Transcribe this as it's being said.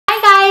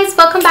guys,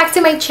 welcome back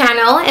to my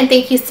channel and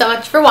thank you so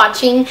much for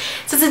watching.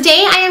 So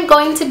today I am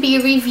going to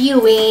be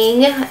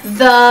reviewing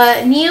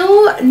the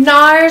new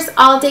Nars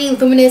All Day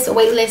Luminous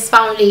Weightless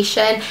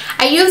foundation.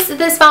 I used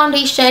this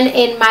foundation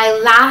in my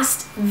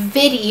last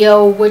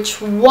video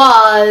which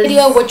was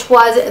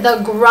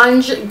the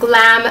grunge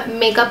glam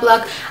makeup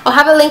look. I'll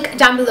have a link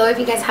down below if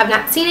you guys have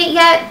not seen it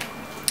yet.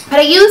 But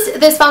I used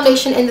this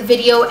foundation in the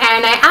video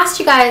and I asked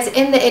you guys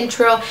in the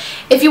intro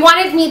if you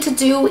wanted me to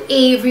do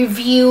a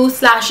review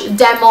slash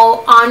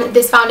demo on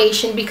this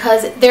foundation,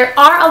 because there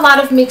are a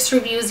lot of mixed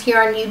reviews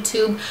here on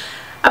YouTube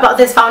about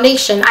this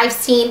foundation. I've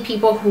seen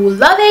people who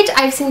love it,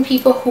 I've seen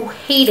people who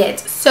hate it.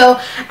 So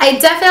I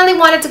definitely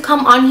wanted to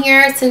come on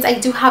here since I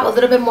do have a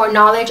little bit more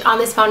knowledge on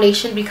this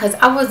foundation, because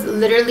I was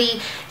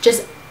literally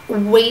just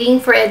waiting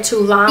for it to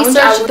launch. I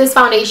researched this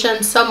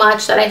foundation so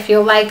much that I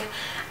feel like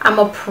I'm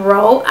a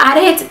pro at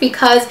it,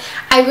 because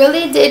I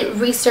really did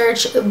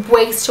research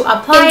ways to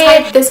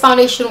apply it. This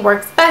foundation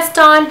works best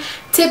on,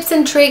 tips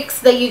and tricks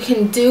that you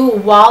can do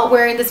while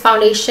wearing this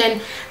foundation.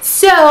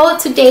 So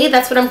today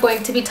that's what I'm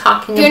going to be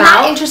talking about. If you're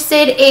not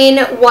interested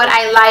in what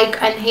I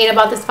like and hate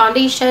about this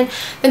foundation,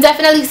 then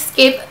definitely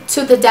skip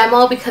to the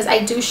demo, because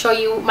I do show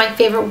you my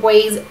favorite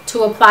ways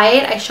to apply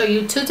it. I show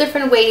you 2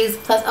 different ways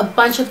plus a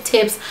bunch of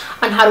tips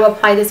on how to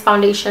apply this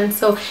foundation.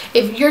 So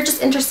if you're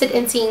just interested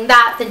in seeing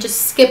that, then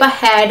just skip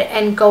ahead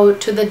and go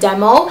to the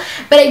demo.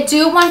 But I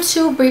do want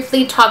to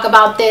briefly talk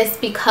about this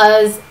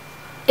because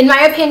in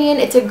my opinion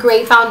it's a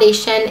great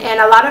foundation,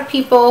 and a lot of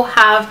people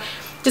have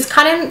just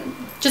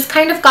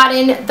kind of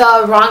gotten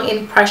the wrong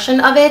impression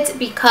of it,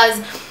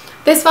 because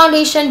this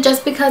foundation,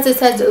 just because it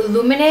says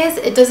luminous,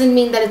 it doesn't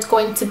mean that it's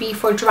going to be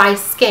for dry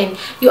skin.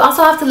 You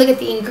also have to look at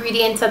the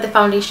ingredients that the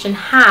foundation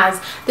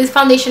has. This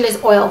foundation is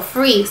oil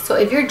free, so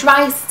if you're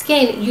dry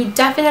skin, you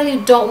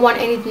definitely don't want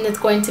anything that's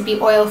going to be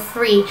oil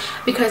free,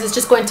 because it's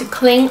just going to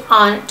cling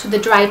on to the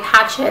dry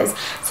patches.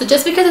 So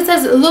just because it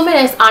says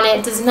luminous on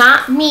it does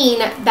not mean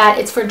that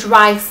it's for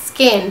dry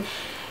skin.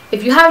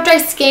 If you have dry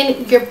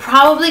skin, you're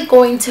probably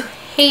going to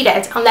hate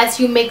it unless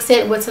you mix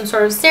it with some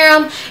sort of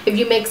serum, if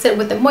you mix it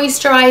with a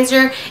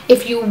moisturizer,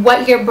 if you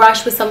wet your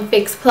brush with some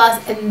Fix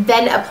Plus and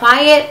then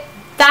apply it.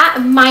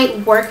 That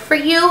might work for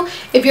you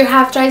if you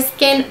have dry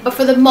skin, but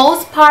for the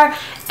most part,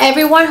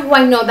 everyone who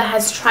I know that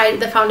has tried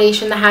the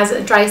foundation that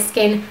has dry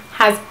skin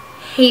has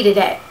hated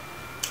it.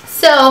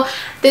 So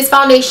this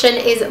foundation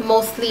is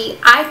mostly,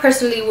 I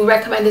personally would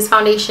recommend this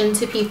foundation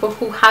to people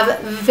who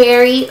have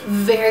very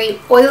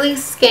oily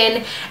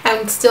skin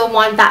and still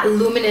want that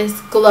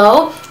luminous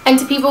glow, and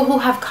to people who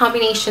have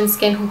combination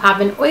skin, who have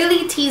an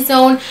oily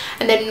T-zone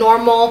and then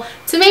normal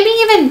to maybe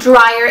even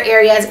drier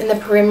areas in the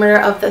perimeter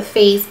of the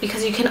face,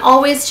 because you can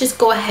always just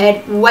go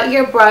ahead, wet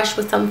your brush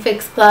with some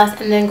Fix Plus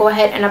and then go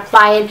ahead and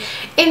apply it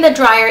in the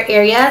drier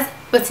areas.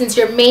 But since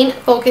your main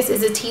focus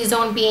is a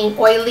T-zone being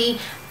oily,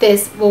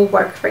 this will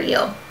work for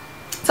you.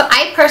 So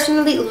I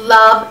personally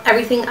love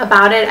everything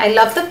about it. I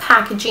love the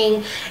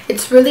packaging.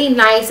 It's really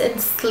nice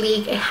and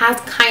sleek. It has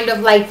kind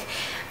of like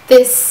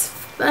this,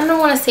 I don't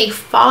want to say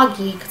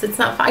foggy because it's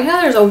not foggy. I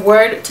know there's a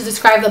word to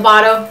describe the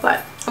bottle,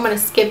 but I'm going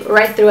to skip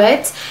right through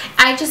it.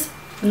 I just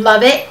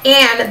love it,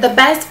 and the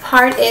best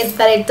part is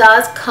that it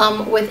does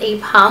come with a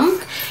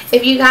pump.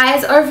 If you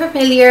guys are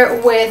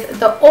familiar with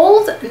the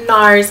old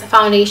Nars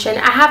foundation,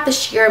 I have the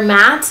sheer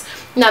matte,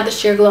 not the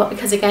sheer glow,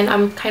 because again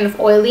I'm kind of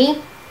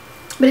oily.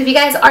 But if you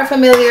guys are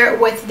familiar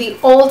with the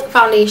old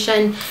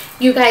foundation,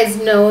 you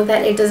guys know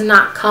that it does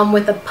not come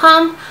with a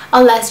pump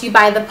unless you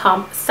buy the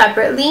pump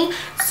separately.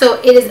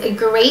 So it is a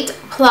great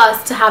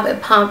plus to have a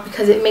pump,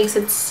 because it makes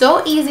it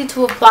so easy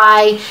to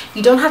apply.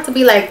 You don't have to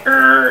be like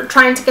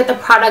trying to get the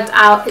product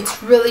out.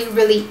 It's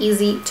really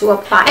easy to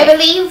apply. I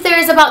believe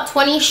there's about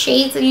 20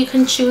 shades that you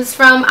can choose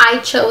from. I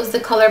chose the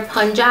color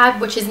Punjab,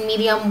 which is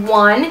medium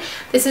 1.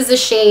 This is a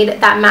shade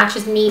that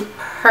matches me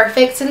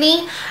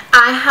perfectly.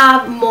 I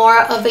have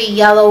more of a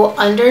yellow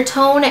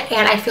undertone,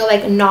 and I feel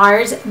like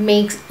Nars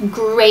makes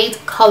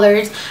great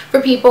colors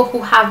for people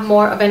who have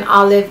more of an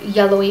olive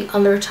yellowy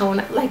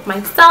undertone like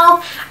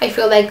myself. I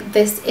feel like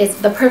this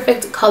is the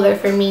perfect color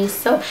for me.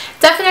 So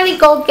definitely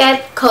go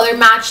get color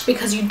matched,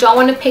 because you don't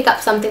want to pick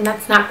up something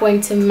that's not going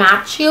to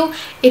match you.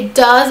 It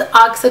does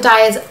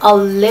oxidize a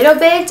little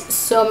bit,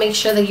 so make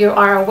sure that you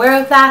are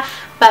aware of that.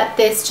 But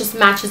this just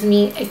matches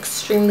me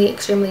extremely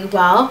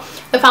well.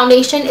 The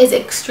foundation is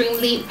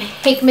extremely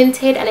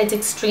pigmented and it's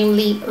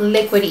extremely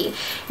liquidy.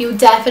 You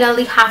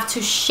definitely have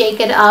to shake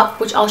it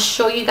up, which I'll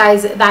show you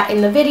guys that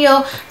in the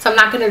video. So I'm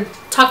not going to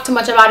talk too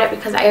much about it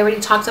because I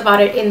already talked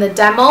about it in the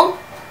demo.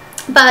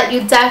 But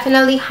you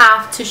definitely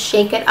have to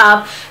shake it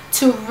up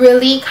to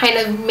really kind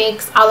of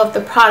mix all of the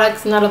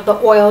products and all of the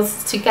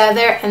oils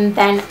together and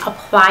then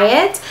apply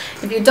it.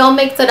 If you don't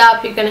mix it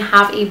up, you're going to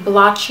have a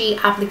blotchy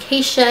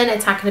application.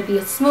 It's not going to be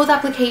a smooth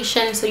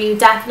application, so you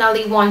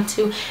definitely want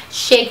to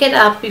shake it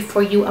up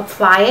before you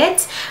apply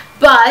it.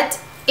 But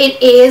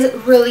it is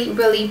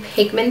really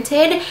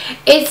pigmented.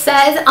 It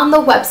says on the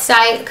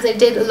website, because I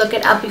did look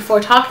it up before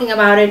talking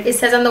about it, it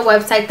says on the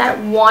website that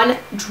 1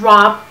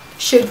 drop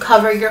should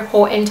cover your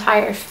whole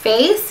entire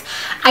face.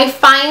 I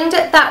find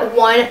that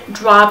one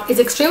drop is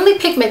extremely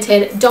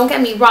pigmented, don't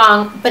get me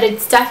wrong, but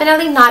it's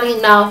definitely not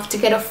enough to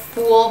get a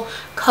full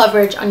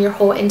coverage on your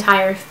whole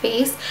entire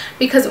face,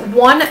 because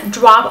one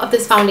drop of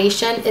this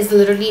foundation is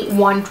literally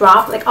one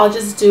drop. Like, I'll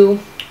just do,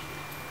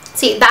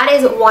 see, that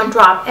is one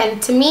drop,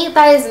 and to me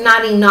that is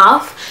not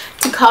enough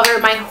to cover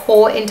my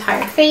whole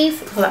entire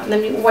face. Hold on,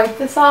 let me wipe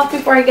this off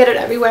before I get it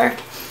everywhere.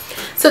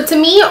 So to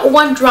me,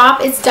 one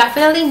drop is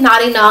definitely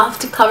not enough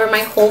to cover my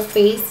whole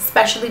face,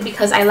 especially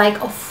because I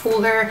like a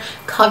fuller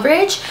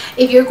coverage.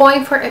 If you're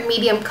going for a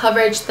medium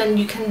coverage, then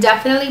you can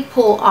definitely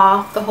pull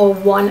off the whole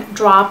one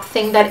drop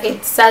thing that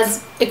it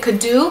says it could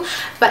do,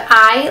 but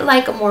I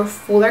like a more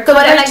fuller coverage. So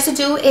what I like to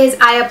do is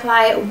I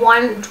apply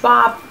one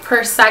drop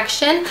per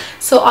section.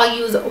 So I'll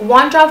use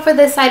one drop for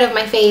this side of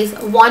my face,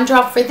 one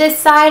drop for this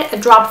side, a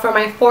drop for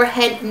my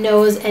forehead,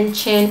 nose, and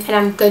chin, and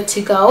I'm good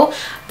to go.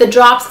 The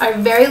drops are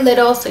very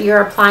little, so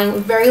you're applying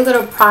very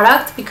little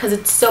product because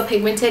it's so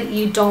pigmented.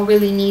 You don't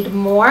really need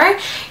more.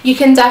 You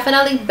can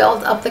definitely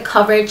build up the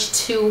coverage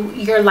to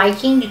your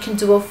liking. You can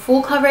do a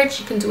full coverage,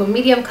 you can do a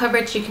medium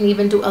coverage, you can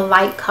even do a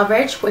light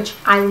coverage, which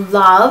I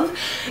love.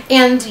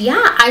 And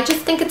yeah, I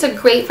just think it's a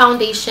great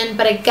foundation.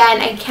 But again,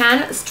 I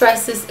can't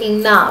stress this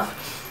enough.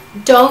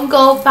 Don't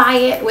go buy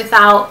it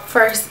without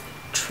first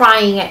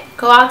trying it.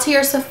 Go out to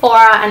your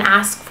Sephora and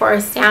ask for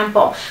a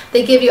sample.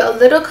 They give you a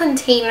little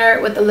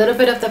container with a little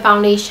bit of the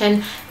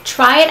foundation.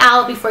 Try it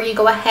out before you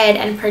go ahead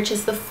and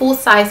purchase the full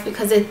size,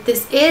 because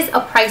this is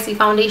a pricey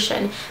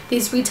foundation.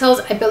 These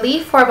retails, I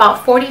believe, for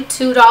about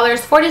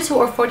 $42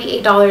 or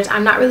 $48.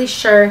 I'm not really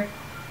sure.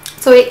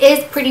 So it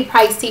is pretty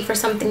pricey for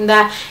something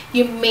that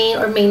you may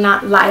or may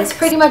not like. That's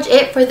pretty much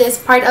it for this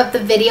part of the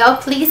video.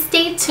 Please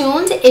stay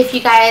tuned if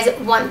you guys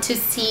want to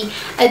see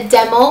a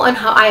demo on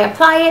how I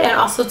apply it, and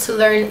also to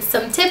learn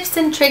some tips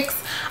and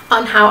tricks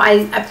on how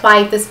I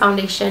apply this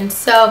foundation.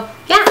 So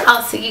yeah,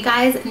 I'll see you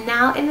guys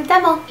now in the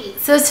demo.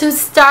 So to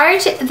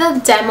start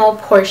the demo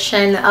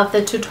portion of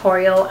the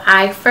tutorial,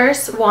 I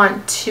first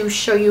want to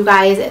show you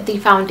guys the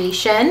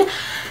foundation.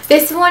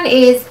 This one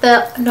is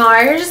the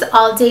Nars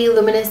All Day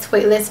Luminous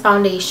Weightless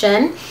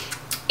Foundation,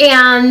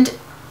 and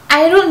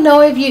I don't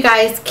know if you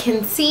guys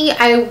can see,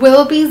 I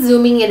will be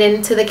zooming it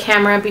into the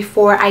camera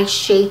before I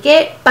shake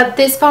it, but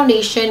this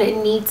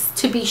foundation needs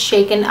to be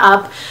shaken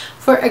up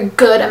for a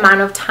good amount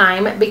of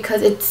time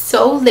because it's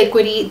so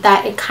liquidy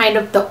that it kind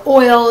of, the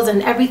oils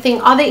and everything,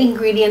 all the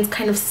ingredients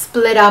kind of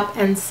split up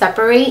and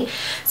separate.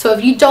 So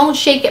if you don't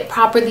shake it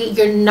properly,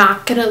 you're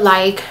not gonna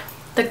like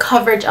the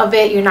coverage of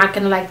it, you're not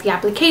going to like the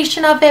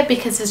application of it,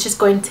 because it's just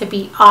going to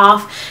be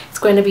off, it's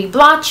going to be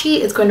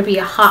blotchy, it's going to be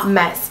a hot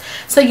mess.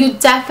 So you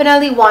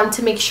definitely want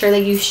to make sure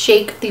that you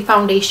shake the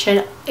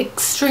foundation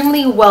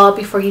extremely well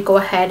before you go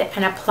ahead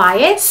and apply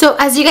it. So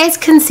as you guys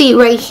can see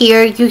right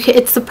here,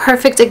 it's the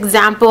perfect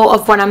example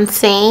of what I'm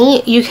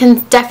saying. You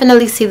can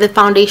definitely see the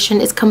foundation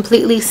is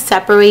completely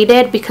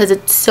separated because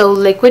it's so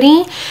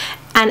liquidy.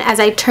 And as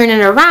I turn it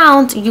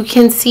around, you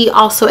can see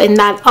also in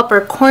that upper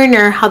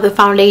corner how the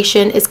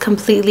foundation is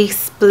completely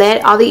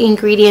split. All the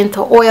ingredients,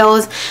 the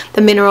oils,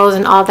 the minerals,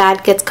 and all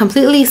that gets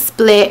completely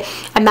split.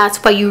 And that's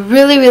why you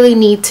really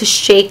need to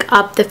shake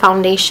up the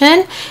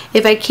foundation.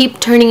 If I keep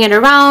turning it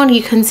around,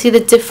 you can see the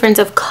difference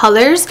of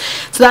colors.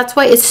 So that's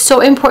why it's so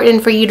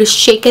important for you to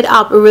shake it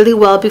up really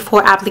well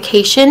before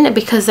application,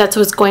 because that's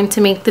what's going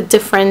to make the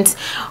difference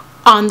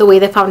on the way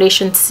the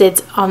foundation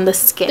sits on the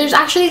skin. There's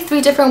actually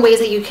 3 different ways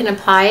that you can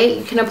apply it.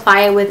 You can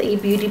apply it with a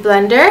beauty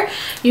blender,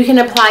 you can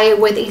apply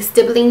it with a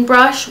stippling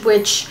brush,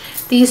 which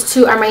these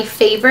 2 are my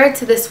favorite.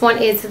 This one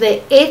is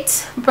the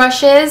IT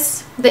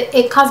brushes, the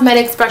IT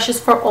Cosmetics brushes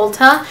for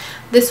Ulta.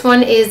 This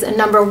one is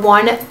number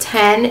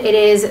 110. It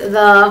is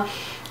the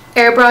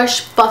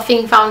airbrush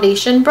buffing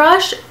foundation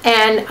brush,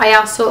 and I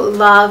also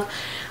love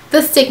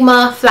the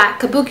Sigma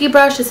flat kabuki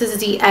brush. This is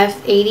the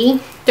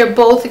F80. They're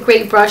both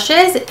great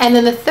brushes. And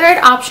then the third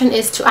option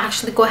is to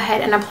actually go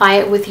ahead and apply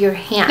it with your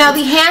hands. Now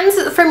the hands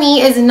for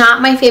me is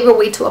not my favorite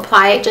way to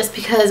apply it, just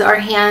because our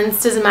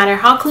hands, doesn't matter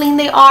how clean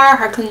they are,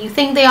 how clean you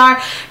think they are,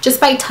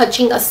 just by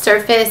touching a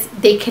surface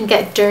they can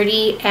get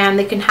dirty and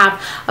they can have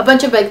a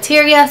bunch of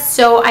bacteria.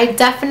 So I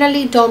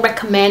definitely don't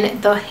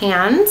recommend the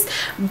hands,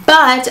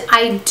 but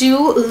I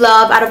do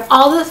love, out of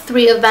all the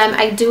 3 of them,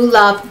 I do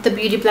love the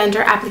Beauty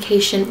Blender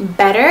application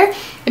better.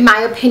 In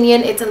my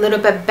opinion, it's a little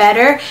bit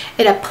better.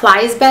 It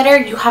applies better.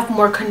 You have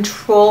more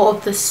control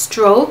of the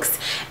strokes,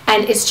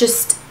 and it's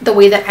just the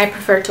way that I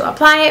prefer to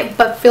apply it.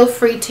 But feel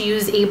free to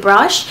use a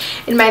brush.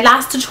 In my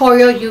last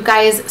tutorial, you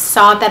guys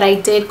saw that I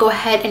did go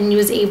ahead and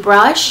use a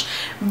brush,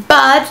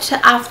 but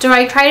after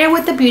I tried it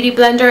with the Beauty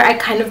Blender, I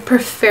kind of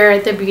prefer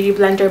the Beauty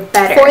Blender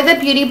better. For the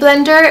Beauty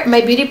Blender,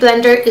 my Beauty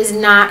Blender is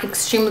not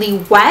extremely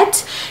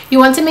wet. You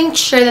want to make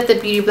sure that the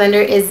Beauty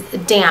Blender is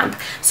damp.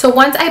 So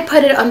once I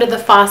put it under the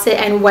faucet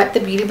and wet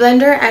the Beauty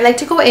Blender, I like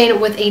to go in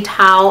with a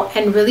towel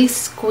and really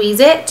squeeze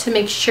it to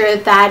make sure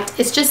that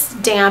it's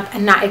just damp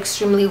and not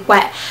extremely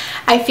wet.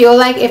 I feel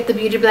like if the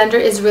Beauty Blender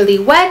is really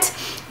wet,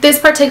 this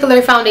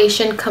particular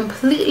foundation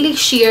completely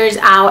shears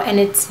out and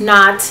it's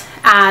not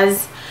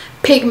as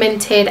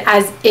pigmented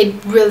as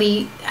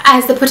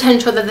the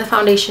potential that the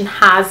foundation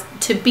has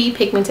to be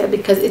pigmented,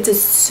 because it's a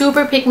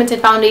super pigmented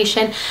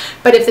foundation.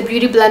 But if the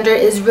beauty blender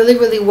is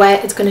really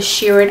wet, it's going to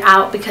shear it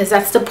out, because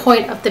that's the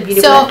point of the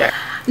beauty blender.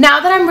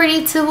 Now that I'm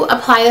ready to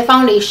apply the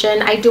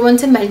foundation, I do want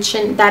to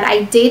mention that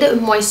I did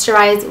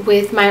moisturize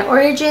with my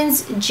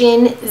Origins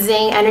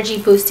Ginseng Energy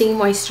Boosting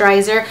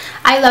Moisturizer.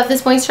 I love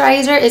this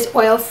moisturizer. It's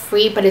oil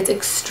free, but it's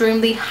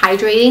extremely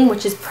hydrating,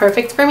 which is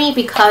perfect for me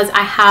because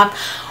I have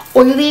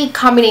oily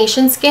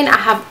combination skin. I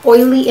have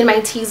oily in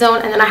my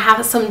T-zone, and then I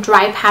have some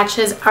dry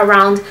patches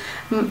around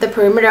the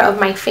perimeter of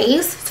my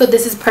face. So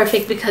this is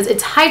perfect because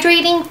it's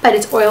hydrating, but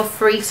it's oil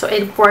free, so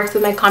it works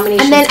with my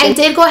combination And then skin. I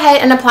did go ahead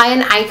and apply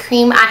an eye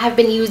cream. I have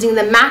been using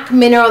the MAC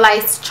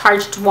Mineralized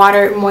Charged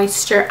Water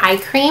Moisture Eye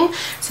Cream,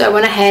 so I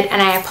went ahead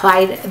and I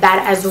applied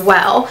that as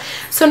well.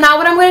 So now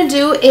what I'm going to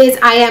do is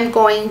I am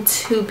going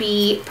to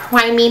be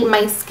priming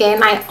my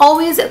skin. I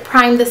always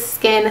prime the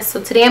skin,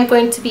 so today I'm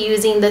going to be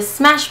using the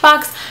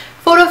Smashbox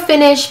Photo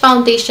Finish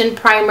Foundation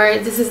Primer.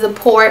 This is the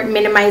Pore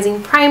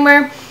Minimizing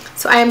Primer.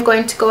 So I am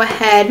going to go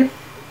ahead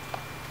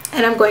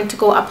and I'm going to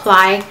go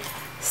apply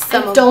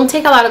some. I don't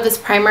take a lot of this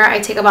primer. I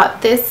take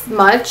about this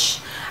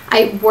much.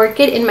 I work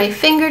it in my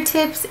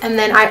fingertips, and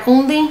then I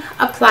only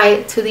apply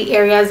it to the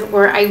areas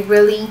where I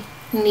really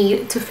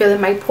need to fill in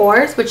my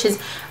pores, which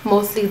is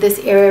mostly this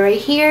area right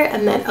here,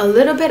 and then a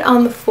little bit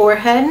on the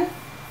forehead,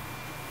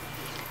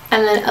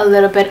 and then a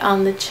little bit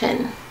on the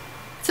chin.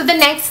 So the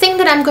next thing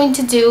that I'm going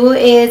to do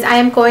is I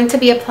am going to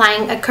be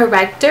applying a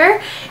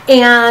corrector,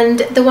 and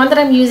the one that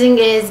I'm using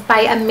is by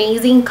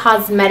Amazing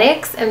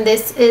Cosmetics, and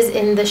this is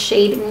in the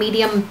shade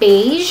Medium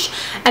Beige,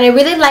 and I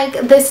really like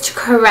this to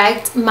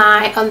correct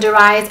my under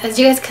eyes. As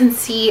you guys can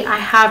see, I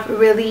have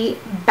really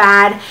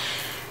bad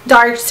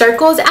dark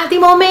circles at the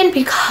moment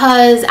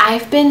because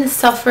I've been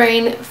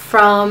suffering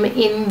from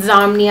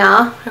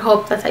insomnia. I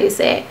hope that's how you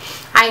say it.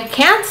 I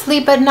can't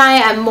sleep at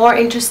night. I'm more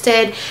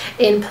interested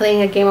in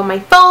playing a game on my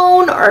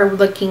phone or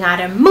looking at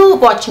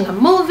watching a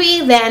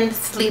movie than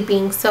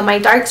sleeping. So my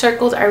dark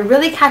circles are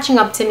really catching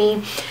up to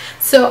me.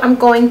 So I'm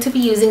going to be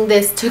using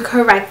this to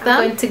correct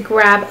them. I'm going to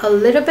grab a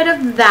little bit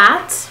of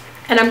that,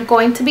 and I'm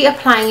going to be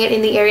applying it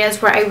in the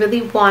areas where I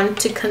really want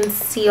to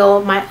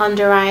conceal my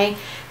under eye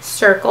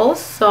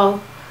circles.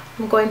 So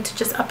I'm going to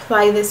just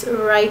apply this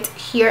right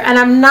here, and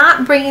I'm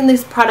not bringing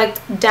this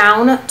product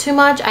down too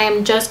much. I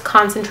am just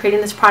concentrating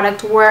this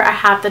product where I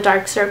have the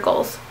dark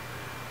circles.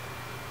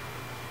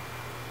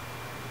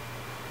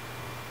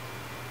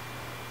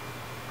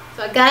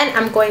 So again,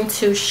 I'm going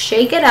to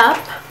shake it up.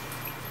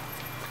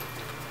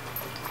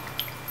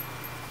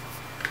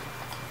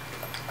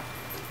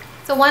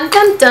 So once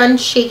I'm done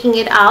shaking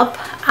it up,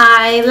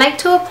 I like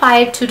to apply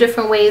it two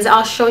different ways.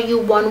 I'll show you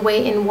one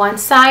way in one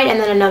side and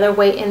then another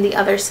way in the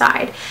other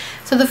side.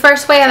 So the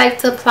first way I like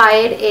to apply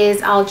it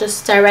is I'll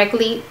just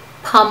directly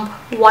pump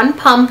one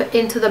pump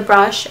into the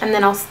brush, and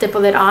then I'll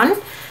stipple it on.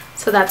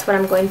 So that's what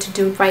I'm going to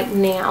do right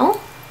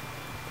now.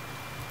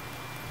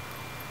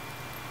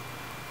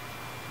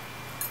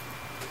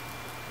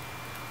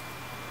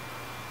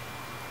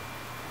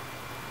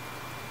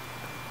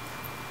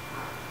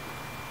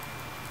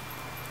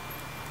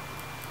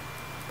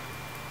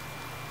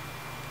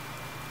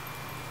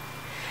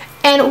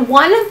 And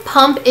one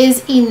pump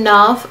is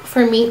enough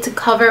for me to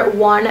cover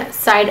one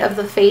side of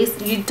the face.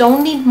 You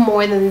don't need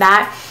more than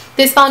that.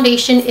 This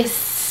foundation is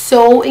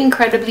so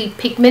incredibly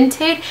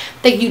pigmented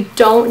that you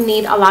don't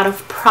need a lot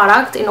of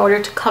product in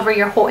order to cover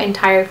your whole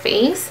entire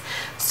face.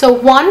 So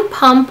one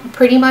pump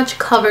pretty much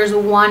covers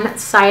one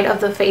side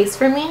of the face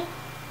for me.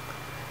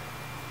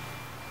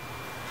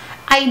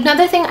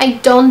 Another thing I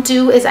don't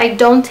do is I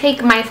don't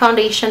take my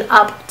foundation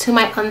up to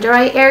my under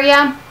eye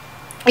area.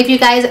 If you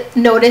guys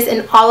notice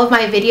in all of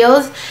my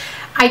videos,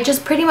 I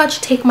just pretty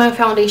much take my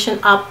foundation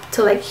up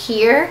to like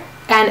here,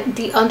 and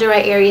the under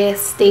eye area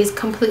stays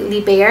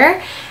completely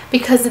bare,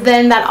 because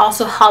then that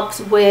also helps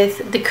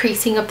with the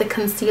creasing of the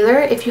concealer.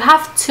 If you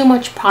have too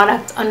much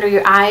product under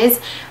your eyes,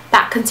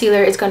 that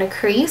concealer is going to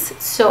crease.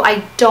 So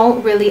I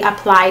don't really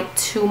apply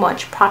too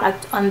much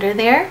product under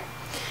there.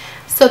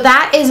 So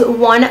that is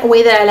one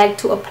way that I like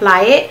to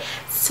apply it.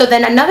 So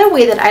then another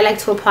way that I like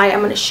to apply it, I'm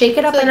going to shake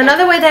it up. And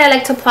another way that I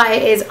like to apply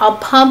it is I'll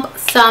pump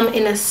some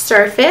in a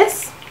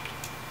surface.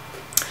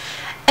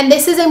 And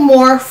this is a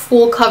more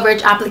full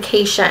coverage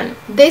application.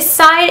 This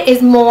side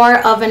is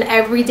more of an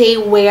everyday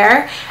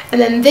wear. And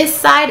then this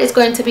side is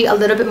going to be a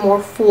little bit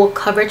more full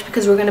coverage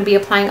because we're going to be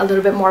applying a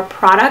little bit more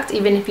product.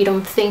 Even if you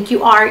don't think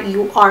you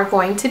are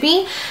going to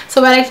be.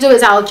 So what I like to do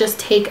is I'll just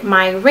take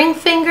my ring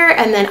finger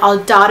and then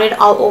I'll dot it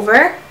all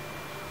over.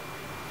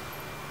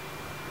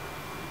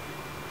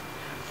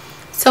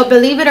 So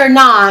believe it or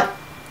not,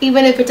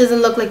 even if it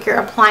doesn't look like you're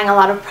applying a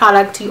lot of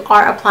product, you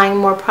are applying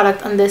more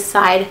product on this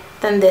side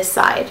than this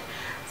side.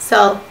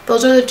 So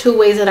those are the two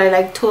ways that I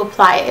like to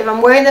apply it. If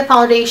I'm wearing the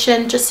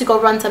foundation just to go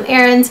run some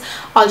errands,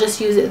 I'll just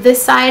use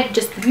this side,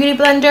 just the beauty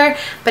blender.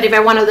 But if I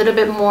want a little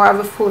bit more of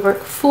a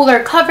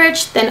fuller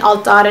coverage, then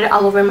I'll dot it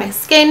all over my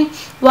skin.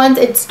 Once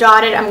it's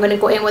dotted, I'm going to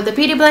go in with the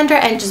beauty blender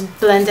and just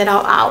blend it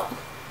all out.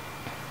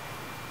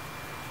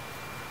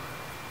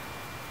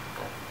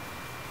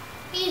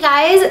 Hey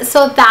guys,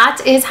 so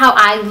that is how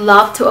I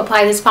love to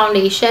apply this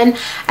foundation.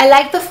 I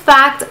like the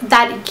fact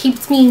that it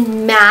keeps me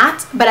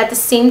matte, but at the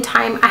same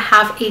time I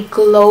have a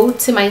glow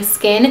to my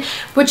skin,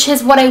 which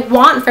is what I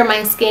want for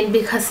my skin,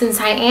 because since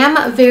I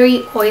am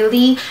very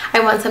oily, I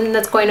want something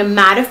that's going to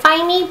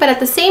mattify me, but at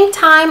the same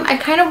time I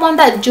kind of want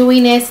that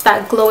dewiness,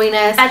 that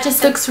glowiness. That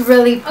just looks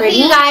really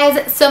pretty. Okay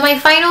guys, so my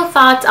final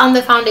thoughts on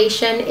the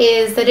foundation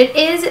is that it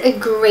is a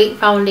great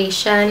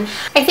foundation.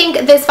 I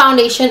think this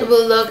foundation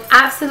will look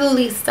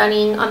absolutely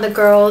stunning on the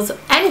girls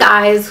and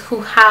guys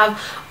who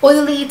have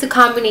oily to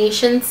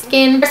combination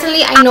skin.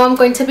 Personally, I know I'm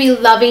going to be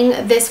loving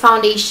this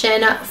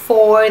foundation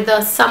for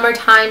the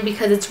summertime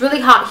because it's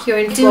really hot here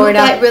in Florida.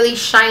 I do get really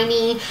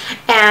shiny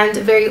and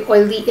very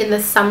oily in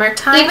the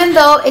summertime. Even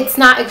though it's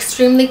not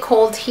extremely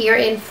cold here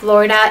in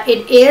Florida,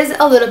 it is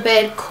a little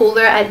bit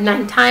cooler at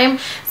nighttime.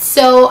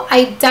 So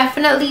I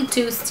definitely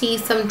do see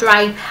some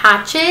dry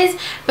patches,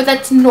 but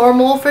that's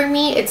normal for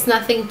me. It's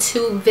nothing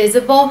too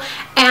visible.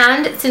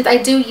 And since I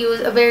do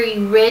use a very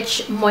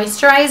rich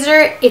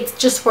moisturizer, it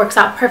just works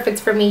out perfect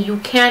for me. You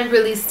can't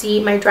really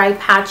see my dry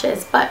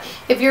patches, but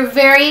if you're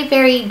very,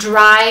 very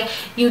dry,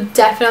 you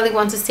definitely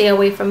want to stay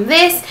away from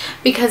this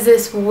because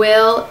this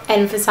will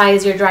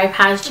emphasize your dry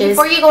patches.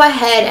 Before you go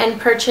ahead and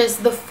purchase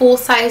the full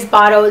size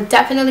bottle,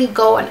 definitely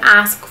go and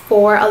ask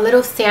for a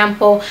little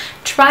sample.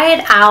 Try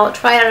it out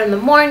in the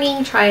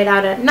morning, try it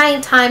out at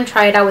nighttime,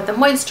 try it out with the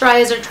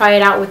moisturizer, try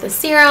it out with the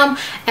serum,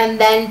 and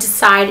then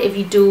decide if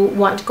you do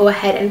want to go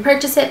ahead and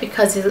purchase it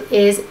because it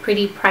is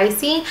pretty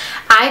pricey.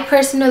 I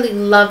personally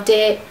loved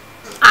it.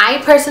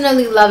 I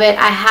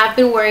have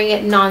been wearing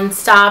it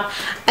non-stop.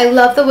 I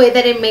love the way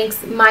that it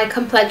makes my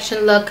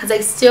complexion look because I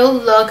still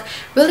look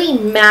really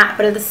matte,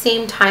 but at the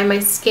same time my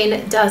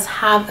skin does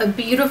have a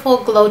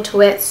beautiful glow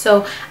to it.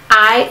 So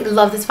I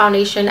love this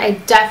foundation. I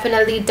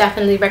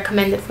definitely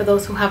recommend it for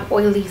those who have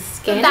oily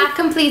skin. So that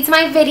completes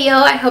my video.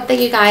 I hope that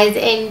you guys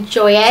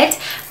enjoy it.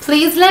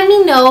 Please let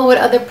me know what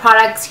other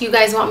products you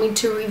guys want me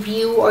to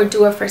review or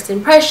do a first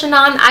impression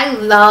on. I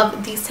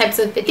love these types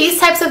of videos. These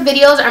types of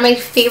videos are my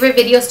favorite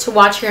videos to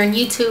watch here on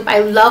YouTube. I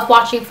love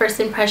watching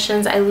first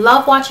impressions. I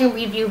love watching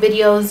review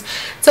videos.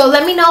 So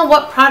let me know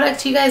what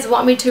product you guys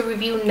want me to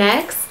review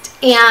next.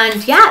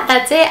 And yeah,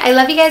 that's it. I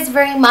love you guys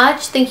very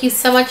much. Thank you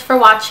so much for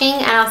watching,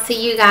 and I'll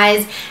see you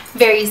guys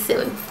very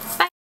soon.